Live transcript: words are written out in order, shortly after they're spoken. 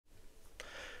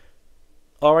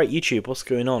Alright YouTube, what's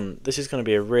going on? This is going to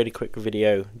be a really quick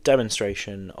video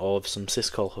demonstration of some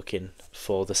Syscall hooking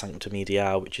for the Sanctum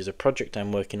EDR, which is a project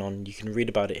I'm working on. You can read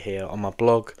about it here on my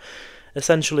blog.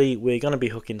 Essentially, we're going to be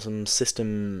hooking some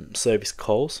system service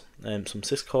calls, some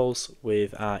Syscalls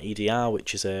with our EDR,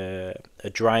 which is a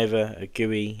driver, a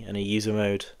GUI, and a user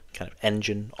mode kind of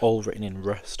engine, all written in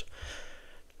Rust,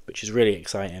 which is really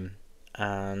exciting.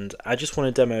 And I just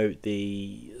want to demo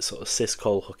the sort of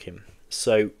Syscall hooking.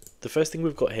 So the first thing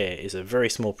we've got here is a very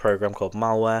small program called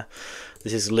Malware.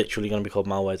 This is literally going to be called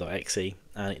Malware.exe,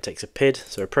 and it takes a PID,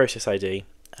 so a process ID,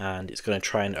 and it's going to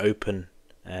try and open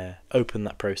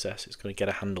that process. It's going to get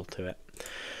a handle to it.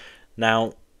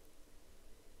 Now,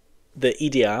 the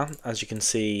EDR, as you can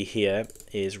see here,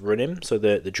 is running. So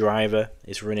the driver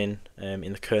is running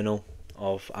in the kernel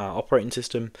of our operating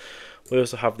system. We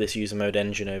also have this user mode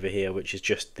engine over here, which is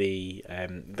just the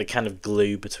kind of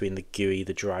glue between the GUI,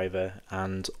 the driver,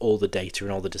 and all the data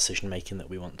and all the decision making that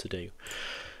we want to do.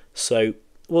 So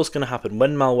what's going to happen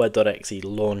when Malware.exe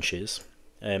launches?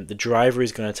 The driver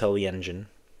is going to tell the engine,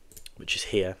 which is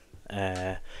here,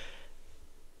 there's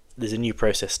a new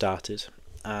process started,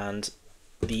 and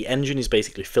the engine is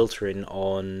basically filtering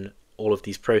on all of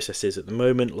these processes at the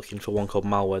moment, looking for one called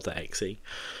Malware.exe.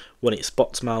 When it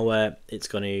spots malware, it's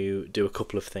going to do a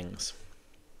couple of things.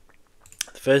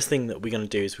 The first thing that we're going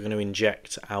to do is we're going to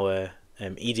inject our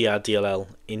EDR DLL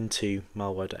into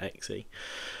Malware.exe,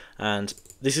 and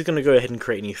this is going to go ahead and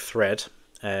create a new thread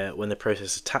when the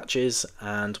process attaches.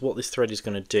 And what this thread is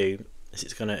going to do is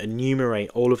it's going to enumerate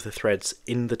all of the threads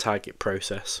in the target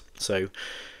process. So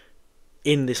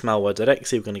in this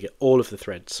Malware.exe, we're going to get all of the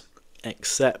threads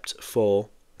except for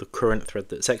the current thread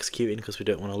that's executing, because we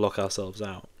don't want to lock ourselves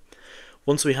out.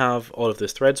 Once we have all of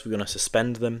those threads, we're going to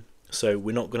suspend them, so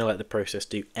we're not going to let the process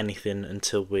do anything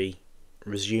until we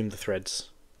resume the threads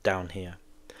down here.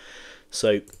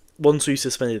 So once we've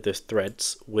suspended those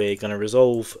threads, we're going to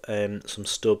resolve some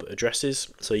stub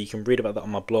addresses, so you can read about that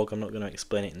on my blog. I'm not going to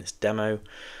explain it in this demo.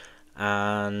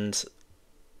 And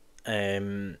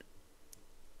then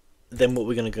what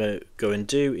we're going to go and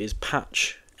do is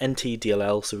patch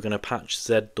NTDLL, so we're going to patch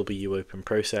ZW open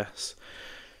process,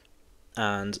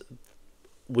 and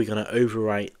we're going to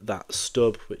overwrite that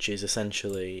stub, which is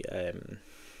essentially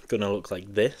going to look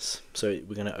like this. So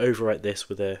we're going to overwrite this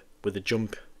with a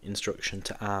jump instruction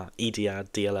to our EDR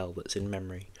DLL that's in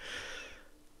memory.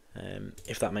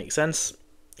 If that makes sense.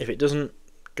 If it doesn't,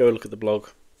 go look at the blog.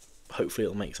 Hopefully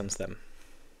it'll make sense then.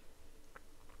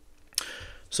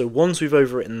 So once we've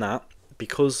overwritten that,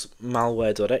 because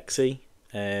Malware.exe,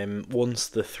 once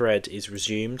the thread is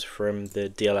resumed from the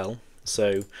DLL,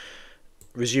 so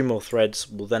resume all threads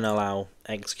will then allow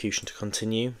execution to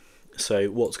continue. So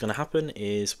what's going to happen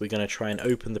is we're going to try and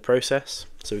open the process.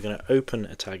 So we're going to open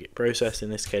a target process. In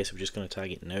this case, we're just going to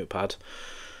target Notepad,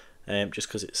 just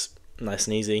because it's nice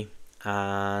and easy,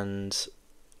 and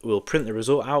we'll print the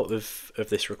result out of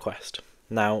this request.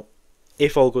 Now,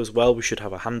 if all goes well, we should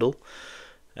have a handle,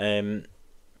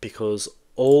 because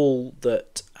all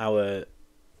that our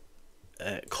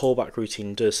callback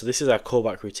routine does. So this is our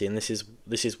callback routine. This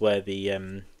is where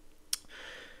the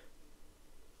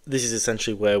this is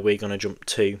essentially where we're going to jump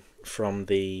to from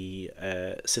the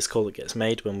syscall that gets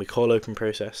made when we call open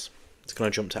process. It's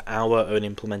going to jump to our own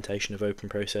implementation of open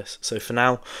process. So for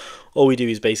now, all we do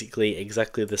is basically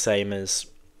exactly the same as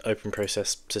open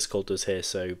process syscall does here.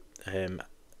 So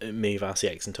move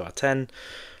RCX into R10,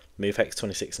 move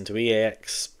Hex26 into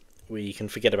EAX. We can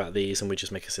forget about these and we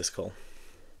just make a syscall.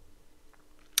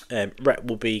 Ret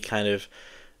will be kind of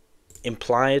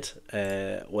implied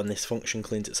when this function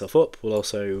cleans itself up. We'll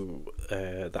also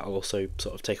that'll also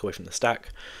sort of take away from the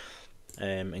stack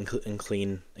and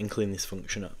clean this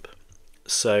function up.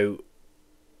 So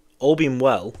all being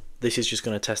well, this is just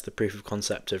going to test the proof of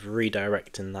concept of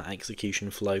redirecting that execution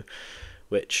flow,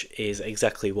 which is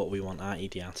exactly what we want our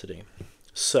EDR to do.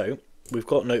 So we've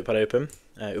got Notepad open,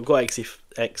 we've got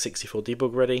x64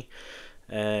 debug ready.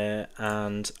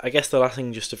 And I guess the last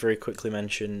thing just to very quickly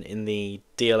mention, in the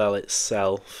DLL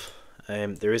itself,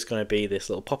 there is going to be this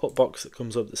little pop-up box that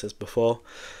comes up that says before.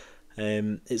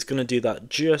 It's going to do that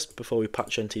just before we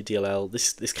patch NTDLL.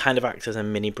 This kind of acts as a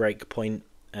mini breakpoint,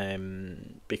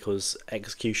 because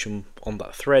execution on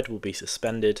that thread will be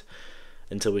suspended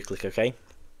until we click OK.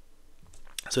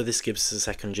 So this gives us a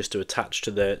second just to attach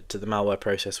to the malware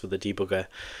process with the debugger,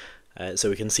 so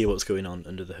we can see what's going on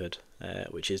under the hood,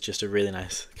 which is just a really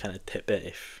nice kind of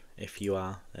tidbit if you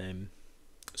are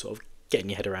sort of getting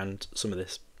your head around some of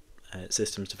this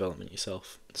systems development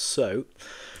yourself. So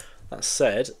that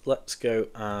said, let's go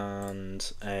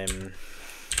and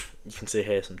you can see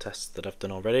here some tests that I've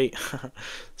done already.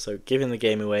 So giving the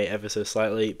game away ever so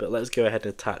slightly, but let's go ahead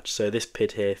and attach. So this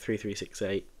PID here,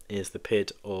 3368, is the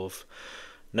PID of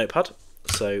Notepad.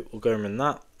 So we'll go and run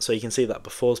that. So you can see that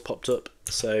before's popped up.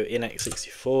 So in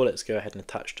x64, let's go ahead and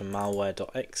attach to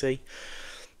Malware.exe.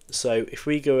 So if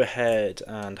we go ahead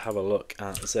and have a look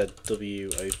at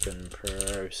ZW Open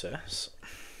Process,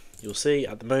 you'll see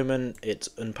at the moment it's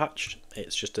unpatched.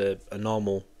 It's just a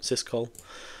normal syscall.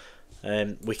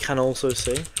 We can also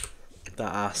see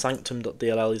that our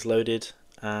sanctum.dll is loaded,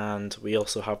 and we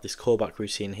also have this callback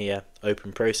routine here,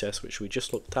 open process, which we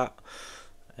just looked at,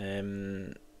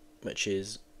 which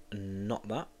is not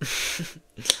that,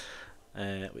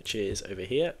 which is over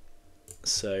here.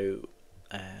 So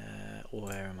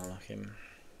where am I looking?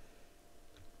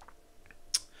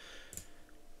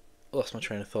 Lost my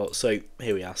train of thought. So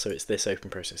here we are. So it's this open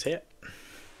process here.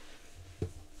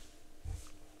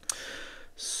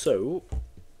 So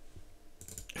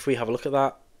if we have a look at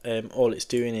that, all it's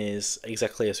doing is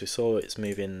exactly as we saw. It's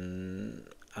moving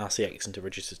RCX into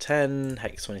register 10,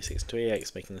 hex 26 into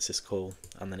EX, making the syscall,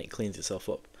 and then it cleans itself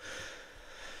up.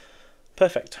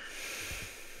 Perfect.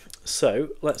 So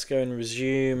let's go and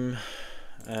resume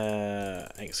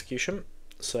execution.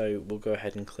 So we'll go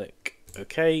ahead and click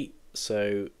OK.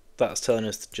 So that's telling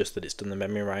us just that it's done the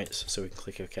memory writes, so we can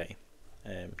click OK.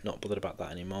 Not bothered about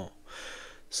that anymore.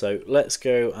 So let's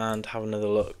go and have another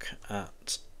look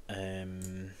at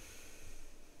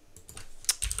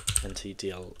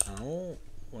NTDLL.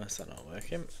 Where's that not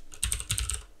working?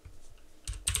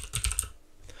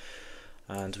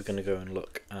 And we're going to go and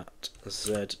look at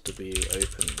ZW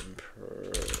Open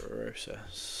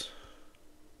Process.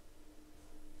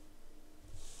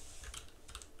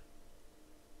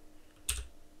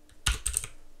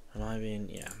 Am I being,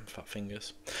 yeah, fat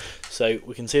fingers. So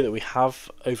we can see that we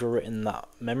have overwritten that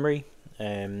memory.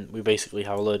 We basically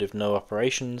have a load of no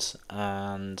operations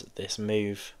and this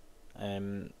move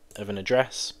of an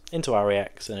address into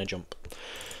REX and a jump.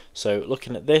 So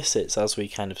looking at this, it's as we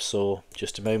kind of saw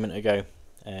just a moment ago.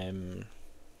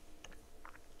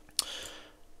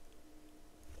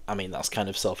 I mean, that's kind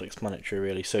of self-explanatory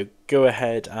really. So go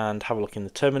ahead and have a look in the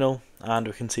terminal, and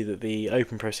we can see that the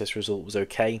open process result was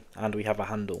okay, and we have a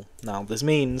handle. Now this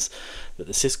means that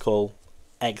the syscall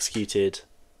executed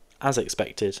as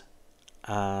expected,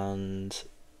 and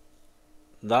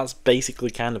that's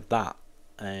basically kind of that.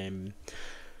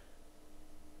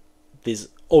 There's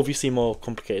obviously more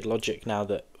complicated logic now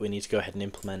that we need to go ahead and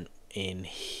implement in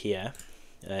here,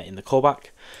 in the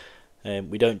callback.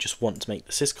 We don't just want to make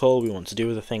the syscall, we want to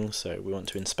do other things, so we want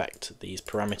to inspect these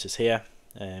parameters here,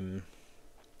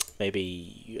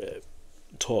 maybe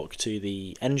talk to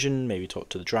the engine, maybe talk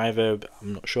to the driver, but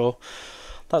I'm not sure.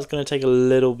 That's going to take a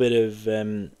little bit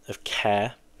of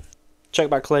care.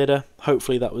 Check back later,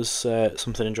 hopefully that was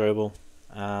something enjoyable,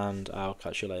 and I'll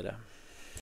catch you later.